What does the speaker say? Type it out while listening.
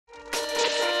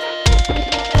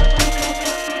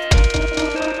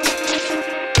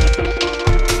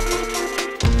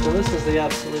the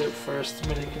absolute first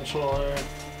MIDI controller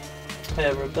I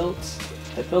ever built.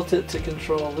 I built it to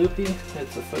control Loopy.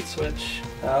 It's a foot switch.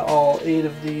 All 8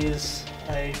 of these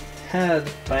I had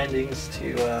bindings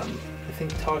to, I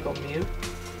think, toggle mute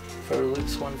for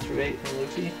loops 1 through 8 in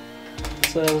Loopy.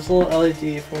 So there's a little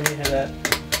LED when you hit it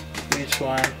for each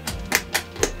one.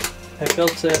 I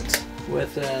built it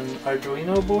with an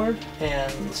Arduino board,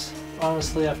 and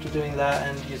honestly after doing that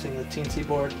and using the Teensy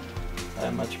board, I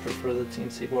much prefer the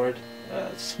Teensy board.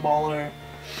 It's smaller,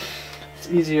 it's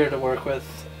easier to work with,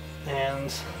 and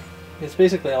it's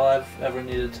basically all I've ever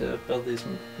needed to build these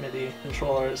MIDI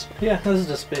controllers. Yeah, this is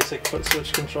just basic foot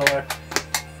switch controller.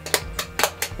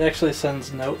 It actually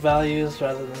sends note values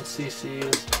rather than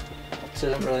CCs, so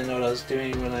I didn't really know what I was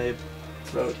doing when I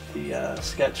wrote the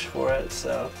sketch for it.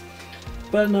 So,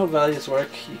 but note values work.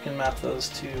 You can map those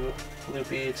to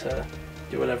Loopy to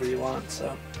do whatever you want.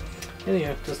 So,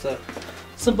 anyway, just a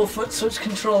simple foot switch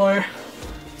controller.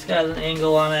 It's got an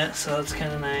angle on it, so that's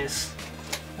kind of nice.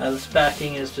 This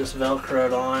backing is just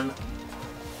velcroed on,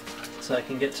 so I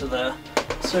can get to the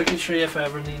circuitry if I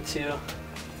ever need to.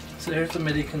 So here's the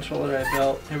MIDI controller I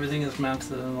built. Everything is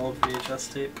mounted in old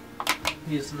VHS tape.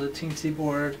 Use the Teensy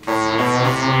board.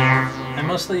 I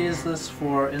mostly use this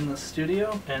for in the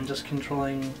studio and just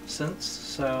controlling synths.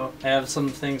 So I have some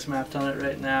things mapped on it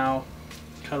right now.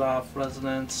 Cutoff,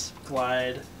 resonance,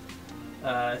 glide.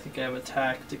 I think I have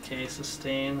attack, decay,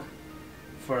 sustain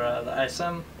for the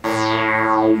ISM. I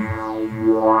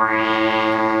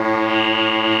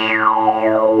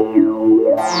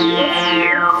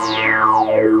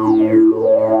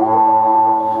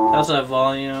also have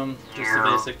volume, just the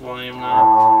basic volume knob.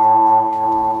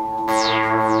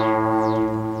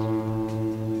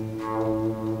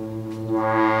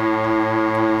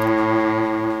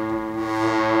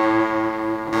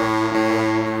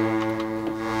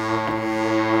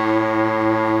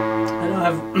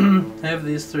 I have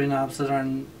these 3 knobs that are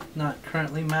not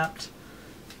currently mapped,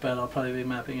 but I'll probably be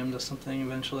mapping them to something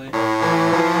eventually.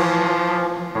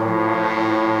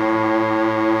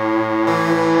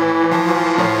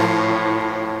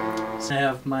 So I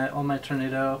have all my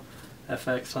Tornado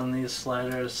effects on these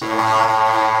sliders.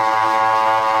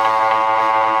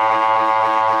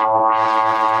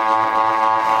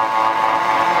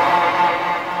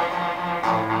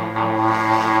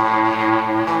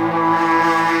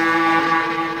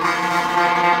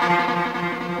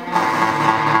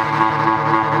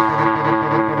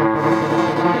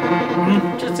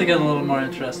 Just to get a little more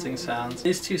interesting sounds.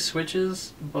 These 2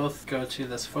 switches both go to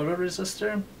this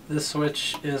photoresistor. This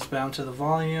switch is bound to the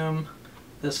volume.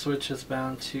 This switch is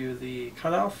bound to the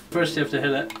cutoff. First you have to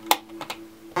hit it.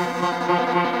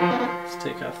 Let's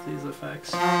take off these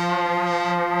effects.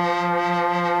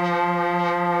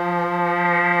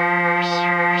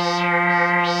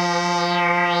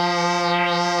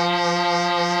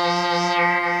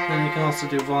 Then you can also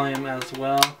do volume as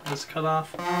well as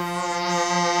cutoff.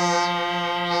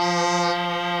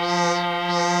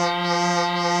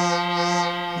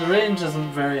 The range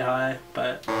isn't very high,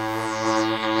 but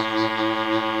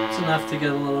it's enough to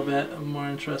get a little bit of more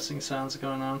interesting sounds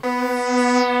going on.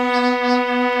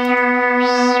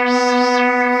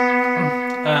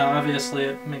 Obviously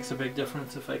it makes a big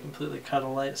difference if I completely cut a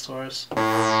light source.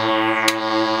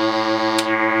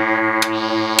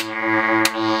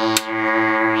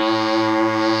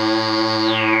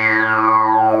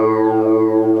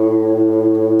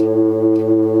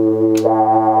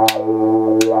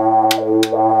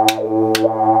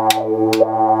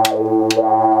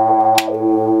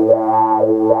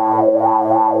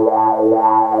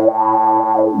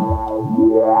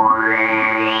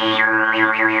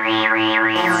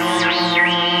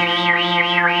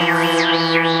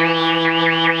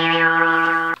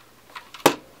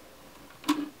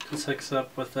 This hooks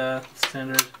up with a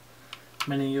standard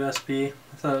mini USB.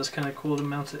 I thought it was kind of cool to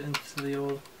mount it into the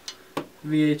old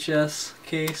VHS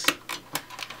case.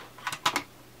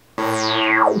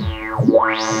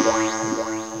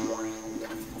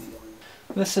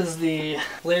 This is the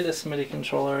latest MIDI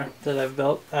controller that I've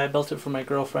built. I built it for my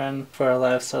girlfriend for our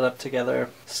live setup together.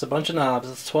 It's a bunch of knobs.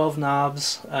 It's 12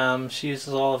 knobs. She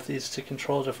uses all of these to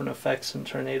control different effects in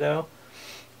Tornado.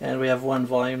 And we have one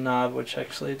volume knob which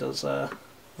actually does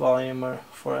volume or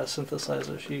for a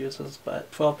synthesizer she uses.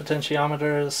 But 12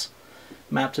 potentiometers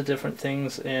mapped to different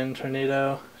things in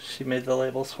Tornado. She made the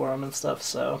labels for them and stuff.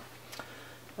 So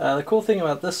the cool thing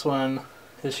about this one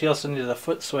is she also needed a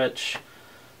foot switch.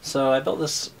 So I built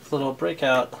this little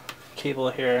breakout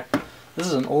cable here. This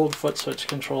is an old foot switch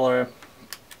controller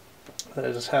that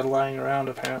I just had lying around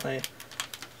apparently.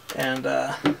 And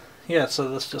yeah, so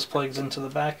this just plugs into the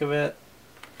back of it.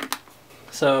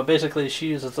 So basically she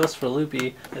uses this for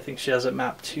loopy. I think she has it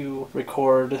mapped to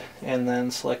record and then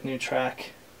select new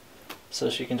track. So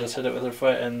she can just hit it with her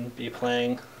foot and be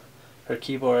playing her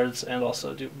keyboards and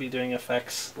also be doing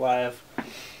effects live.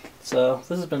 So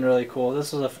this has been really cool.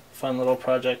 This was a fun little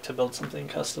project to build something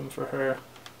custom for her.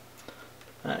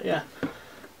 Yeah,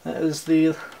 that is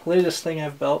the latest thing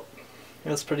I've built.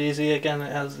 It's pretty easy. Again,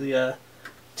 it has the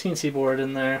Teensy board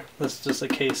in there. This is just a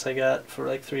case I got for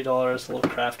like $3, a little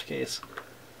craft case.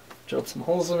 Drilled some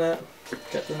holes in it,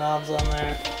 got the knobs on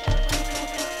there,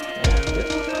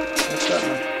 and